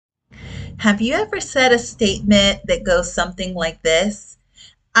Have you ever said a statement that goes something like this?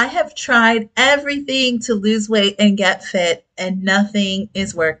 I have tried everything to lose weight and get fit, and nothing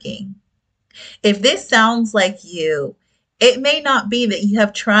is working. If this sounds like you, it may not be that you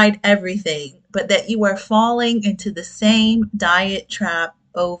have tried everything, but that you are falling into the same diet trap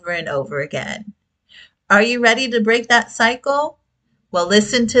over and over again. Are you ready to break that cycle? Well,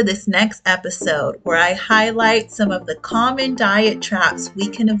 listen to this next episode where I highlight some of the common diet traps we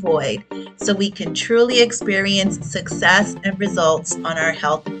can avoid so we can truly experience success and results on our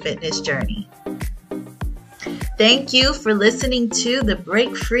health and fitness journey. Thank you for listening to the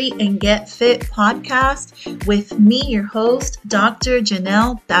Break Free and Get Fit podcast with me, your host, Dr.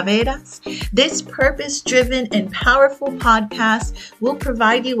 Janelle Taveras. This purpose-driven and powerful podcast will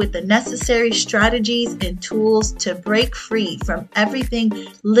provide you with the necessary strategies and tools to break free from everything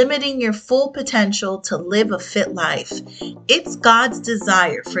limiting your full potential to live a fit life. It's God's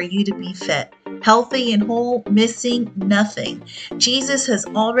desire for you to be fit, healthy and whole, missing nothing. Jesus has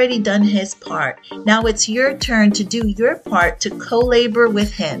already done his part. Now it's your turn to do your part to co-labor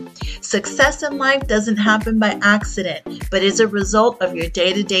with him. Success in life doesn't happen by accident, but is a result of your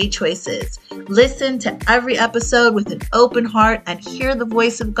day-to-day choices. Listen to every episode with an open heart and hear the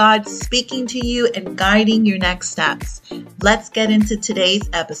voice of God speaking to you and guiding your next steps. Let's get into today's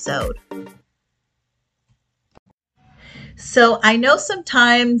episode. So I know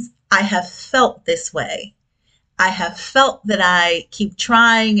sometimes I have felt this way. I have felt that I keep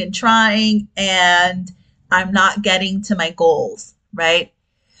trying and I'm not getting to my goals, right?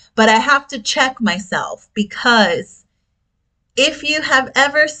 But I have to check myself, because if you have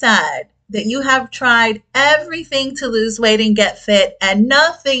ever said that you have tried everything to lose weight and get fit and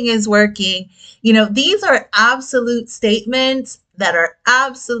nothing is working, these are absolute statements that are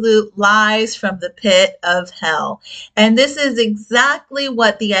absolute lies from the pit of hell. And this is exactly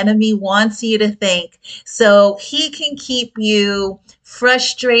what the enemy wants you to think, so he can keep you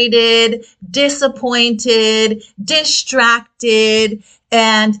frustrated, disappointed, distracted,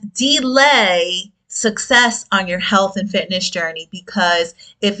 and delay success on your health and fitness journey. Because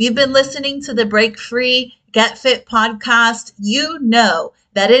if you've been listening to the Break Free, Get Fit podcast, you know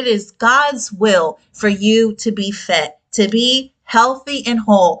that it is God's will for you to be fit, to be healthy and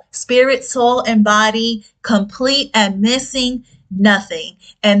whole, spirit, soul, and body, complete and missing nothing.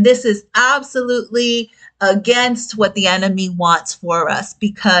 And this is absolutely against what the enemy wants for us,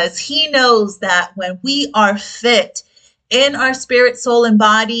 because he knows that when we are fit in our spirit, soul, and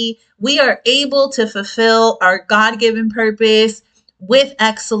body, we are able to fulfill our God-given purpose with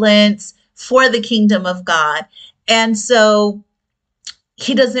excellence for the kingdom of God. And so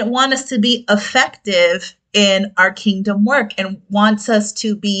he doesn't want us to be effective in our kingdom work and wants us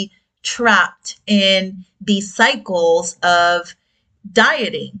to be trapped in these cycles of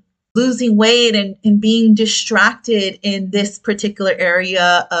dieting, losing weight, and being distracted in this particular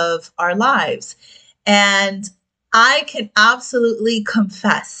area of our lives. And I can absolutely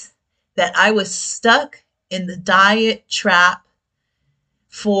confess that I was stuck in the diet trap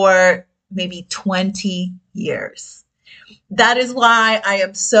for maybe 20 years. That is why I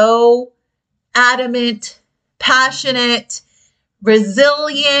am so adamant, passionate,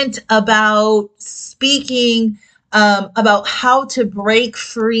 resilient about speaking about how to break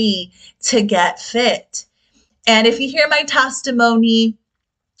free to get fit. And if you hear my testimony,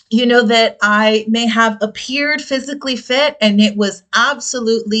 you know that I may have appeared physically fit, and it was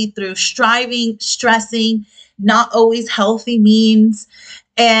absolutely through striving, stressing, not always healthy means.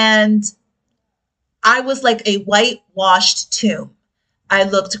 And I was like a whitewashed tomb. I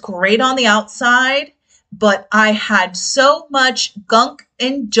looked great on the outside, but I had so much gunk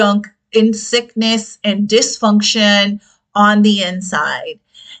and junk in sickness and dysfunction on the inside.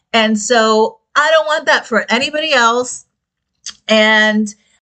 And so I don't want that for anybody else. And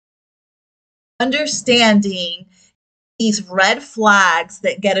understanding these red flags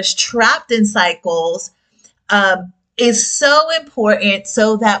that get us trapped in cycles is so important,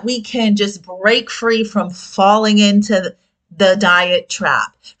 so that we can just break free from falling into the diet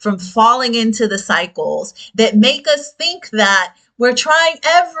trap, from falling into the cycles that make us think that we're trying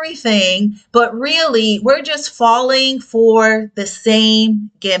everything, but really we're just falling for the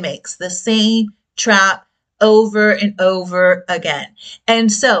same gimmicks, the same trap over and over again.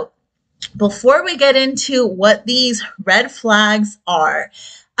 And so before we get into what these red flags are,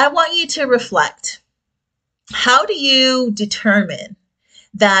 I want you to reflect. How do you determine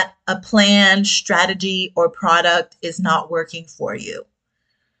that a plan, strategy, or product is not working for you?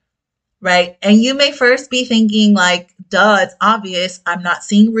 Right? And you may first be thinking like, duh, it's obvious, I'm not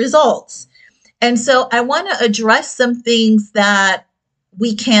seeing results. And so I want to address some things that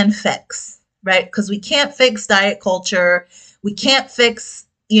we can fix, right? Because we can't fix diet culture. We can't fix,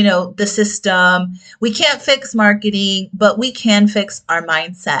 the system. We can't fix marketing, but we can fix our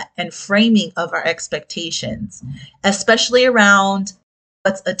mindset and framing of our expectations, especially around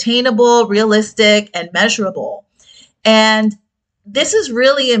what's attainable, realistic, and measurable. And this is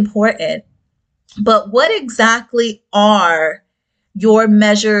really important. But what exactly are your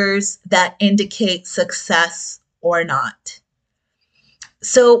measures that indicate success or not?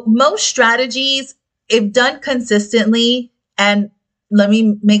 So most strategies, if done consistently, and let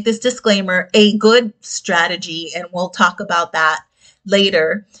me make this disclaimer, a good strategy, and we'll talk about that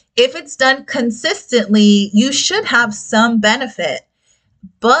later. If it's done consistently, you should have some benefit.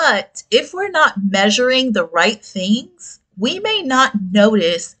 But if we're not measuring the right things, we may not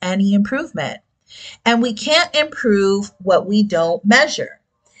notice any improvement. And we can't improve what we don't measure.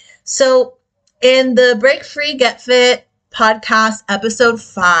 So in the Break Free, Get Fit podcast, episode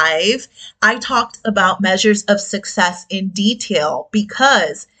 5, I talked about measures of success in detail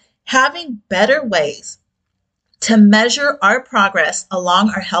because having better ways to measure our progress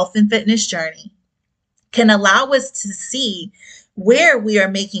along our health and fitness journey can allow us to see where we are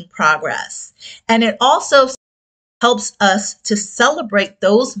making progress. And it also helps us to celebrate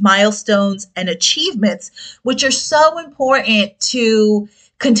those milestones and achievements, which are so important to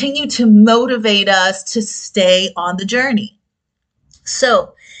continue to motivate us to stay on the journey.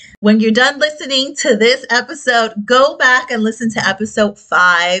 So when you're done listening to this episode, go back and listen to episode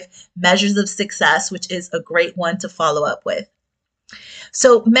 5, Measures of Success, which is a great one to follow up with.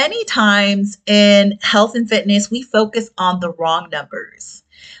 So many times in health and fitness, we focus on the wrong numbers,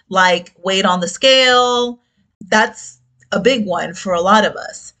 like weight on the scale. That's a big one for a lot of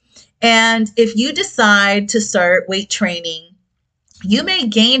us. And if you decide to start weight training, you may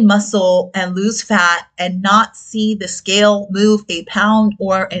gain muscle and lose fat and not see the scale move a pound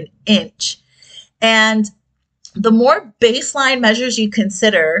or an inch. And the more baseline measures you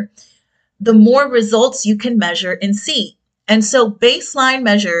consider, the more results you can measure and see. And so baseline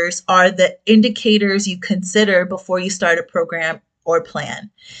measures are the indicators you consider before you start a program or plan.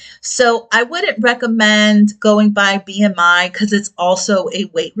 So I wouldn't recommend going by BMI because it's also a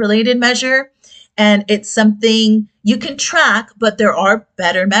weight-related measure. And it's something you can track, but there are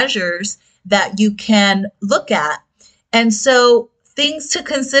better measures that you can look at. And so things to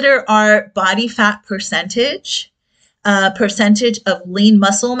consider are body fat percentage, percentage of lean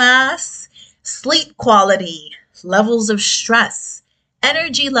muscle mass, sleep quality, levels of stress,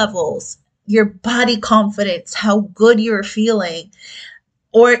 energy levels, your body confidence, how good you're feeling,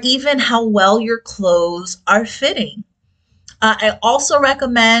 or even how well your clothes are fitting. I also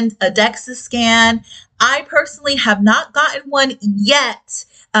recommend a DEXA scan. I personally have not gotten one yet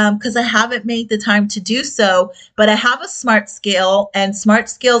because I haven't made the time to do so, but I have a smart scale, and smart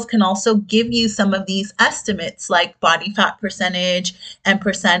scales can also give you some of these estimates like body fat percentage and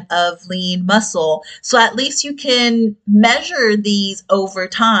percent of lean muscle. So at least you can measure these over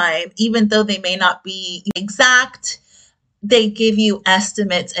time, even though they may not be exact. They give you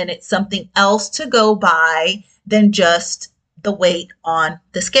estimates, and it's something else to go by than just the weight on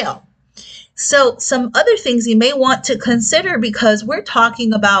the scale. So some other things you may want to consider, because we're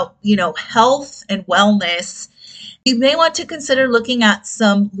talking about, health and wellness, you may want to consider looking at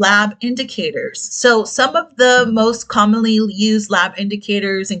some lab indicators. So some of the most commonly used lab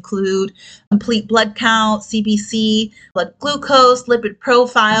indicators include complete blood count, CBC, blood glucose, lipid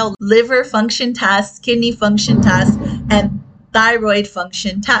profile, liver function tests, kidney function tests, and thyroid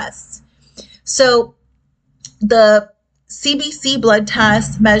function tests. So the CBC blood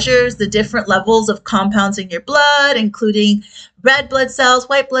test measures the different levels of compounds in your blood, including red blood cells,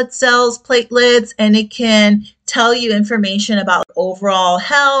 white blood cells, platelets, and it can tell you information about overall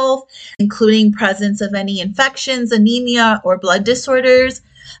health, including presence of any infections, anemia, or blood disorders.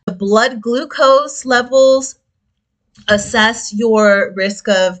 The blood glucose levels assess your risk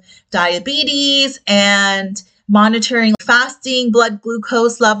of diabetes, and monitoring fasting blood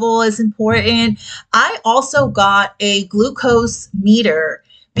glucose level is important. I also got a glucose meter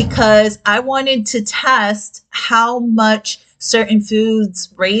because I wanted to test how much certain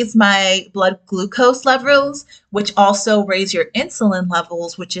foods raise my blood glucose levels, which also raise your insulin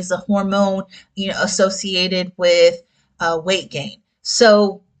levels, which is a hormone, associated with weight gain.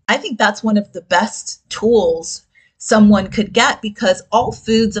 So I think that's one of the best tools someone could get, because all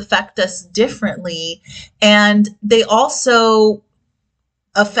foods affect us differently, and they also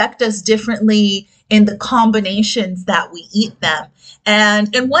affect us differently in the combinations that we eat them.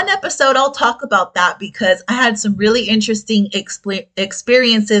 And in one episode, I'll talk about that because I had some really interesting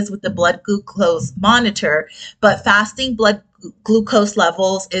experiences with the blood glucose monitor. But fasting blood glucose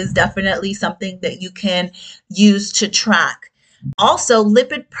levels is definitely something that you can use to track. Also,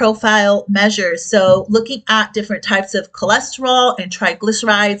 lipid profile measures. So looking at different types of cholesterol and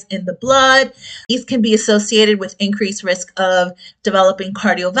triglycerides in the blood. These can be associated with increased risk of developing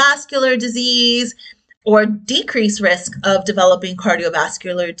cardiovascular disease or decreased risk of developing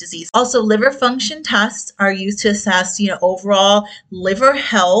cardiovascular disease. Also, liver function tests are used to assess, overall liver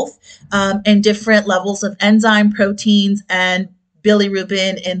health and different levels of enzyme, proteins, and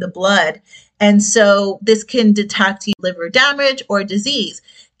bilirubin in the blood. And so this can detect liver damage or disease.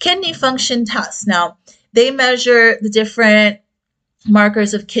 Kidney function tests. Now, they measure the different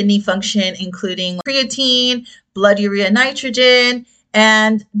markers of kidney function, including creatine, blood urea nitrogen,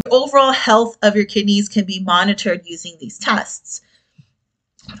 and the overall health of your kidneys can be monitored using these tests.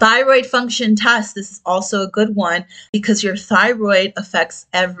 Thyroid function test. This is also a good one because your thyroid affects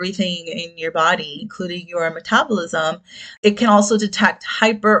everything in your body, including your metabolism. It can also detect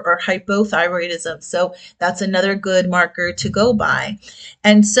hyper or hypothyroidism. So that's another good marker to go by.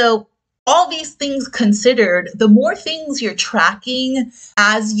 And so all these things considered, the more things you're tracking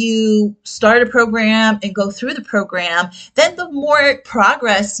as you start a program and go through the program, then the more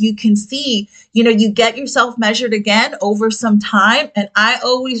progress you can see. You get yourself measured again over some time. And I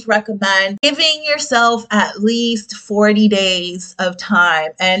always recommend giving yourself at least 40 days of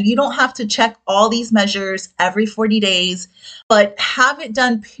time. And you don't have to check all these measures every 40 days, but have it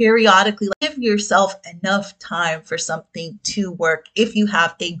done periodically. Give yourself enough time for something to work if you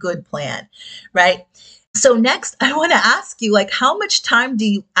have a good plan, right? So next, I want to ask you, how much time do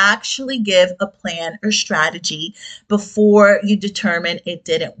you actually give a plan or strategy before you determine it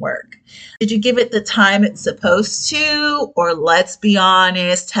didn't work? Did you give it the time it's supposed to? Or let's be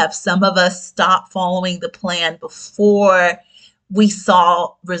honest, have some of us stopped following the plan before we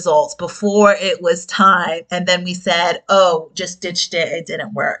saw results, before it was time, and then we said, oh, just ditched it, it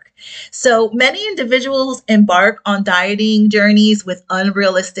didn't work. So many individuals embark on dieting journeys with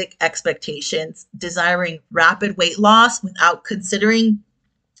unrealistic expectations, desiring rapid weight loss without considering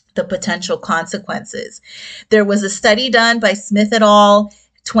the potential consequences. There was a study done by Smith et al.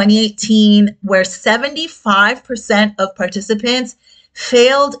 2018 where 75% of participants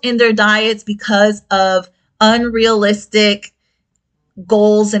failed in their diets because of unrealistic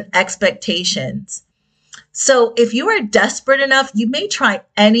goals and expectations. So if you are desperate enough, you may try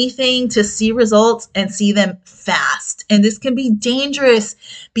anything to see results and see them fast. And this can be dangerous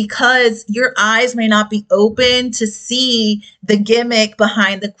because your eyes may not be open to see the gimmick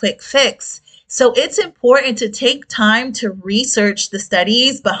behind the quick fix. So it's important to take time to research the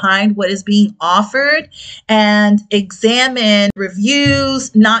studies behind what is being offered and examine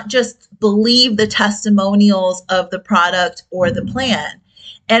reviews, not just believe the testimonials of the product or the plan.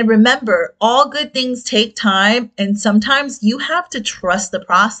 And remember, all good things take time, and sometimes you have to trust the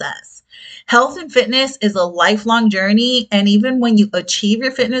process. Health and fitness is a lifelong journey, and even when you achieve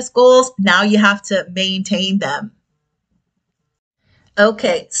your fitness goals, now you have to maintain them.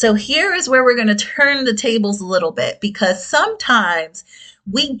 Okay, so here is where we're going to turn the tables a little bit, because sometimes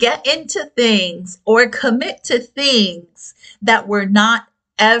we get into things or commit to things that were not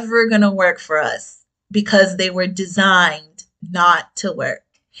ever going to work for us because they were designed not to work.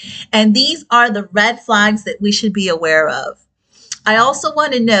 And these are the red flags that we should be aware of. I also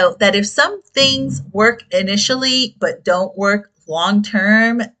want to note that if some things work initially but don't work long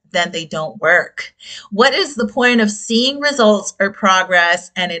term, then they don't work. What is the point of seeing results or progress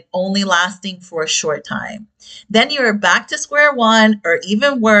and it only lasting for a short time? Then you're back to square one, or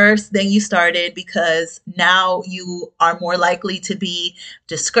even worse than you started, because now you are more likely to be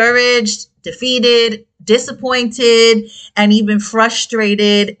discouraged, defeated, disappointed, and even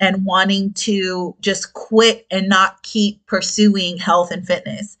frustrated and wanting to just quit and not keep pursuing health and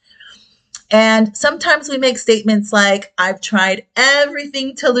fitness. And sometimes we make statements like, I've tried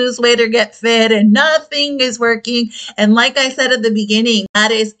everything to lose weight or get fit and nothing is working. And like I said at the beginning,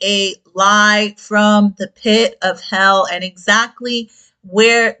 that is a lie from the pit of hell and exactly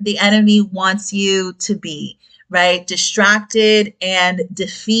where the enemy wants you to be, right? Distracted and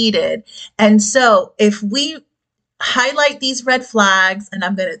defeated. And so if we highlight these red flags, and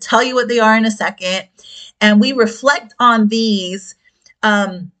I'm going to tell you what they are in a second, and we reflect on these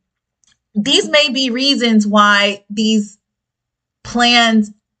may be reasons why these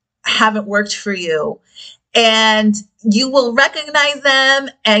plans haven't worked for you. And you will recognize them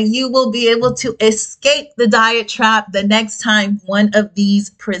and you will be able to escape the diet trap the next time one of these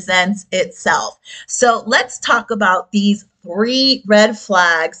presents itself. So let's talk about these 3 red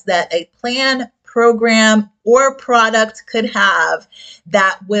flags that a plan, program, or product could have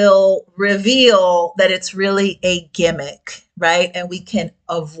that will reveal that it's really a gimmick, right? And we can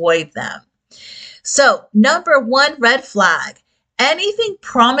avoid them. So, number one red flag, anything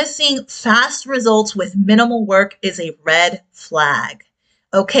promising fast results with minimal work is a red flag.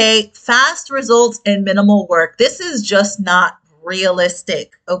 Okay, fast results and minimal work. This is just not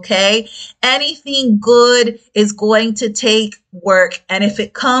realistic. Okay, anything good is going to take work. And if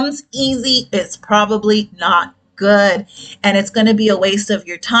it comes easy, it's probably not good. And it's going to be a waste of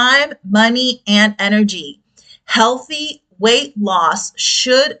your time, money, and energy. Healthy weight loss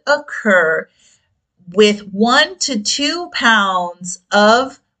should occur with 1 to 2 pounds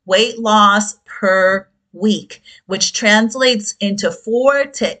of weight loss per week, which translates into 4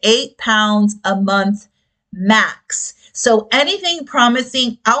 to 8 pounds a month max. So anything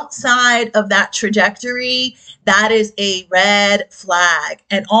promising outside of that trajectory, that is a red flag.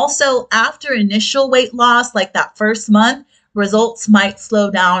 And also after initial weight loss, like that first month, results might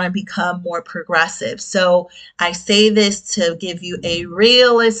slow down and become more progressive. So I say this to give you a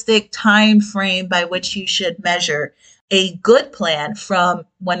realistic time frame by which you should measure a good plan from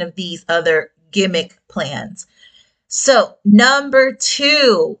one of these other gimmick plans. So number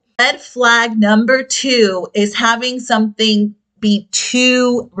two, red flag number two is having something be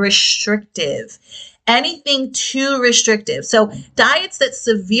too restrictive. Anything too restrictive. So diets that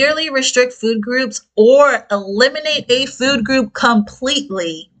severely restrict food groups or eliminate a food group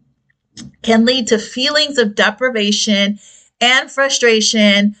completely can lead to feelings of deprivation and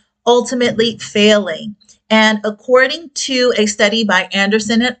frustration, ultimately failing. And according to a study by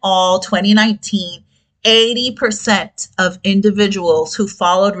Anderson et al., 2019, 80% of individuals who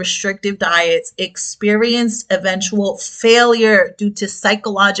followed restrictive diets experienced eventual failure due to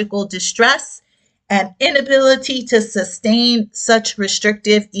psychological distress and inability to sustain such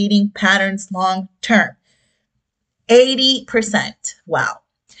restrictive eating patterns long term. 80%. Wow.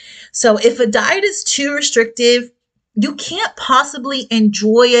 So if a diet is too restrictive, you can't possibly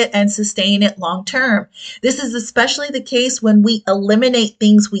enjoy it and sustain it long term. This is especially the case when we eliminate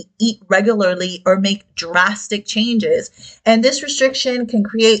things we eat regularly or make drastic changes. And this restriction can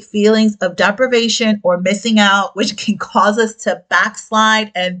create feelings of deprivation or missing out, which can cause us to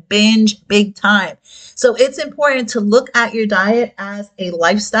backslide and binge big time. So it's important to look at your diet as a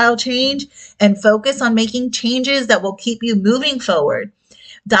lifestyle change and focus on making changes that will keep you moving forward.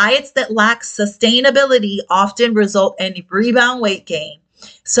 Diets that lack sustainability often result in rebound weight gain.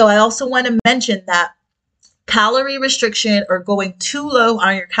 So I also want to mention that calorie restriction or going too low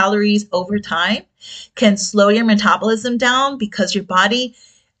on your calories over time can slow your metabolism down because your body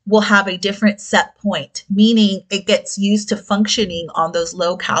will have a different set point, meaning it gets used to functioning on those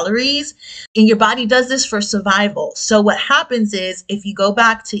low calories. And your body does this for survival. So what happens is if you go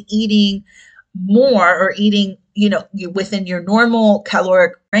back to eating more or eating, within your normal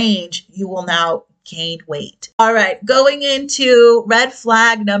caloric range, you will now gain weight. All right, going into red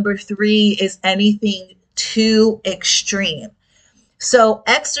flag number 3 is anything too extreme. So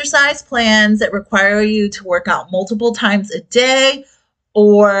exercise plans that require you to work out multiple times a day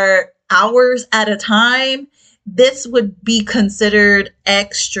or hours at a time, this would be considered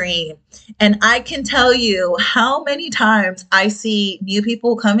extreme. And I can tell you how many times I see new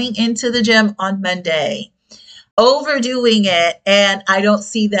people coming into the gym on Monday, overdoing it, and I don't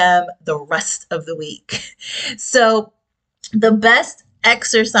see them the rest of the week. So the best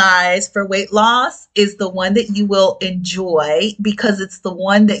exercise for weight loss is the one that you will enjoy because it's the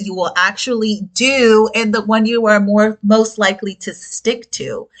one that you will actually do and the one you are most likely to stick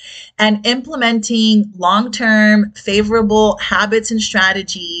to. And implementing long-term favorable habits and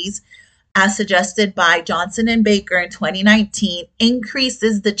strategies as suggested by Johnson and Baker in 2019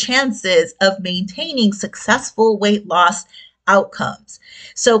 increases the chances of maintaining successful weight loss outcomes.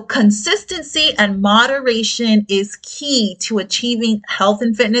 So consistency and moderation is key to achieving health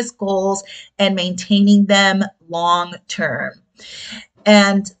and fitness goals and maintaining them long term.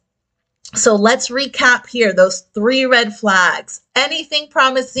 And so let's recap here those 3 red flags. Anything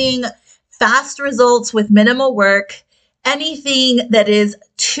promising fast results with minimal work, anything that is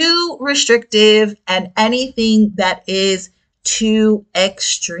too restrictive, and anything that is too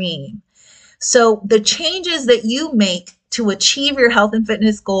extreme. So the changes that you make to achieve your health and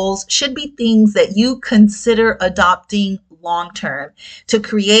fitness goals should be things that you consider adopting long-term to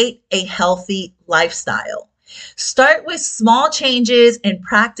create a healthy lifestyle. Start with small changes and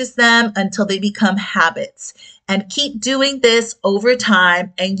practice them until they become habits. And keep doing this over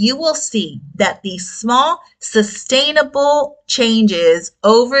time, and you will see that these small, sustainable changes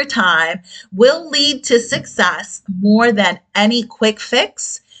over time will lead to success more than any quick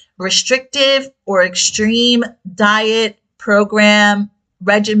fix, restrictive or extreme diet, program,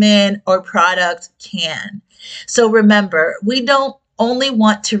 regimen, or product can. So remember, we don't only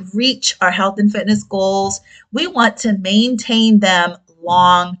want to reach our health and fitness goals, we want to maintain them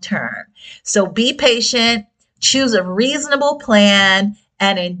long term. So be patient, choose a reasonable plan,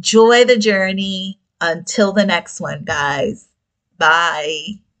 and enjoy the journey. Until the next one, guys.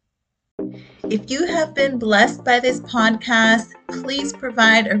 Bye. If you have been blessed by this podcast, please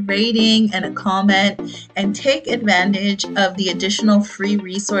provide a rating and a comment and take advantage of the additional free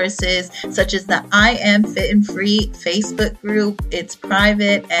resources such as the I Am Fit and Free Facebook group. It's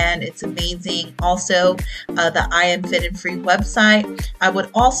private and it's amazing. Also, the I Am Fit and Free website. I would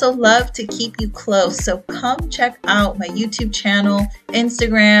also love to keep you close, so come check out my YouTube channel,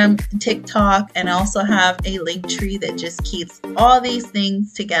 Instagram, TikTok, and I also have a link tree that just keeps all these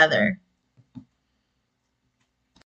things together.